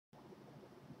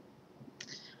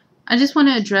I just want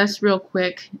to address real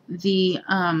quick the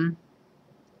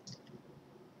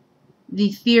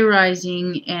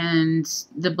theorizing and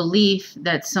the belief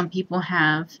that some people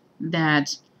have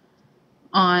that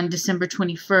on December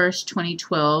 21st,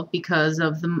 2012, because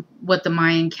of what the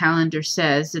Mayan calendar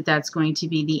says, that's going to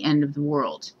be the end of the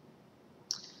world.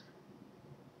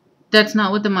 That's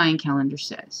not what the Mayan calendar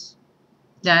says.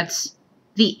 That's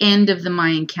the end of the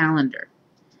Mayan calendar.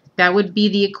 That would be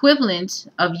the equivalent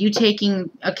of you taking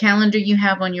a calendar you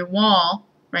have on your wall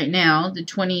right now, the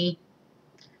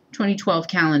 2012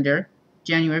 calendar,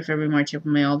 January, February, March,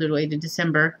 April, May, all the way to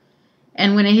December.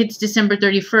 And when it hits December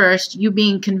 31st, you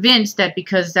being convinced that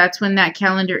because that's when that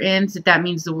calendar ends, that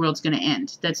means the world's going to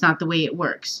end. That's not the way it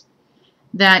works.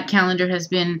 That calendar has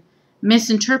been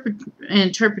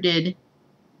misinterpreted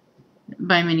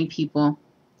by many people,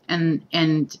 and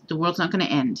the world's not going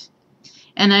to end.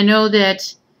 And I know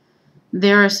that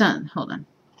there are some, hold on.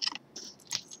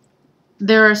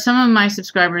 There are some of my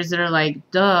subscribers that are like,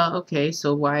 duh, okay,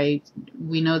 so why,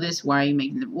 we know this, why are you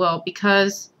making it? Well,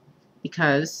 because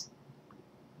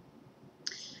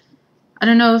I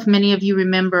don't know if many of you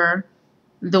remember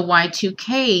the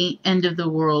Y2K end of the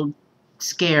world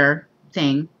scare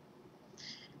thing.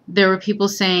 There were people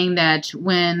saying that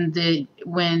when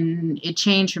it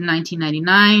changed from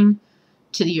 1999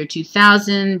 to the year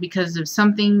 2000, because of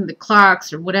something, the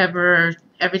clocks or whatever,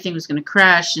 everything was going to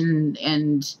crash, and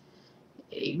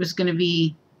it was going to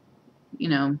be, you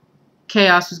know,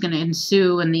 chaos was going to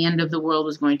ensue and the end of the world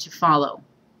was going to follow.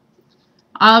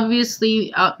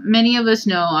 Obviously, many of us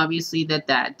know, obviously,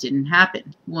 that didn't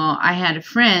happen. Well, I had a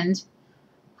friend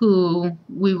who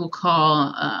we will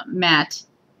call Matt.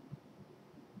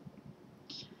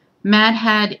 Matt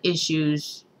had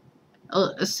issues,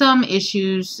 some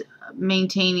issues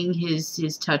maintaining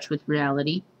his touch with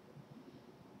reality.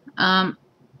 I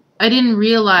didn't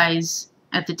realize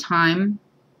at the time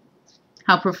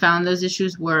how profound those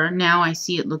issues were. Now I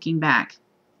see it looking back.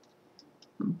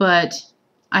 But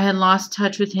I had lost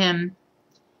touch with him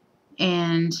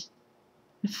and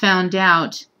found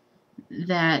out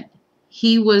that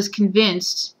he was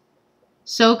convinced,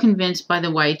 so convinced by the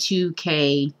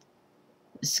Y2K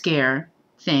scare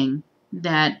thing,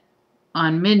 that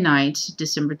on midnight,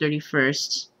 December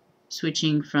 31st,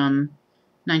 switching from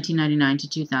 1999 to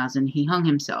 2000, he hung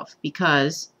himself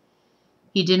because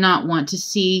he did not want to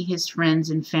see his friends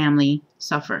and family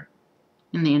suffer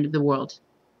in the end of the world.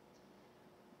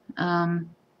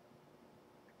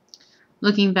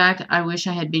 Looking back, I wish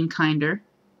I had been kinder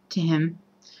to him,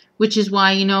 which is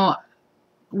why, you know,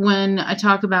 when I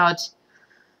talk about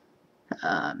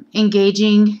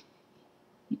engaging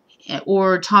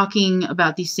or talking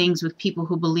about these things with people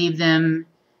who believe them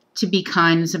to be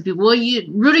kind, some people, well,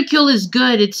 ridicule is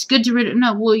good. It's good to ridicule.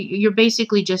 No, well, you're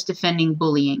basically just defending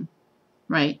bullying,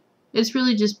 right? It's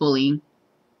really just bullying.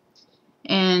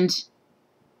 And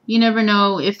you never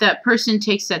know if that person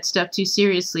takes that stuff too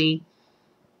seriously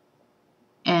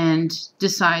and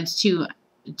decides to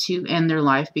end their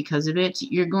life because of it.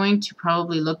 You're going to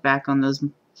probably look back on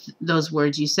those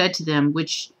words you said to them,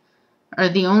 which are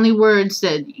the only words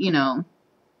that, you know,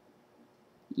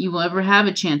 you will ever have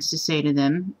a chance to say to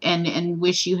them, and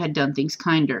wish you had done things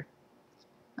kinder.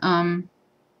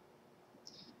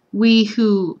 We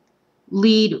who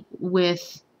lead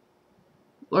with,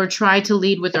 or try to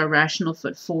lead with, our rational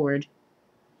foot forward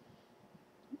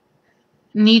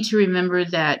need to remember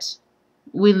that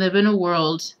we live in a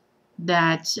world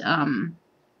that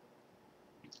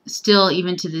still,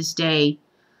 even to this day,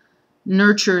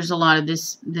 nurtures a lot of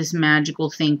this magical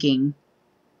thinking,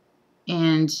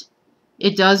 and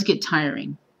it does get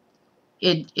tiring.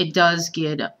 It does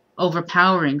get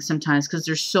overpowering sometimes because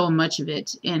there's so much of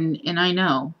it, and I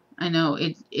know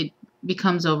it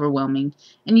becomes overwhelming,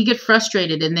 and you get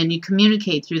frustrated, and then you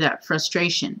communicate through that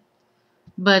frustration,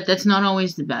 but that's not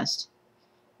always the best.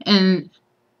 And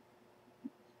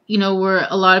you know, where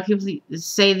a lot of people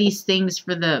say these things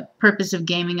for the purpose of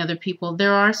gaming other people,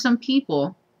 there are some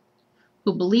people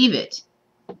who believe it,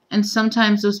 and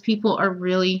sometimes those people are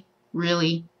really,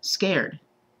 really scared.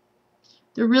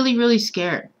 They're really, really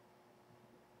scared.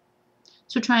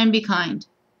 So try and be kind.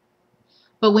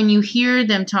 But when you hear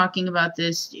them talking about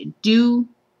this, do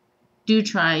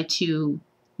try to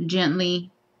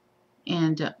gently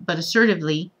and but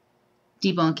assertively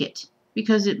debunk it,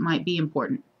 because it might be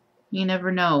important. You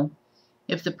never know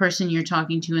if the person you're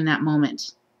talking to in that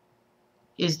moment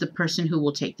is the person who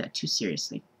will take that too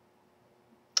seriously.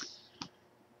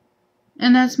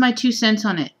 And that's my 2 cents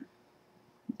on it.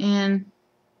 And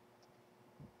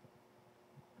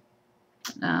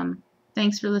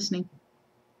thanks for listening.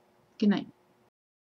 Good night.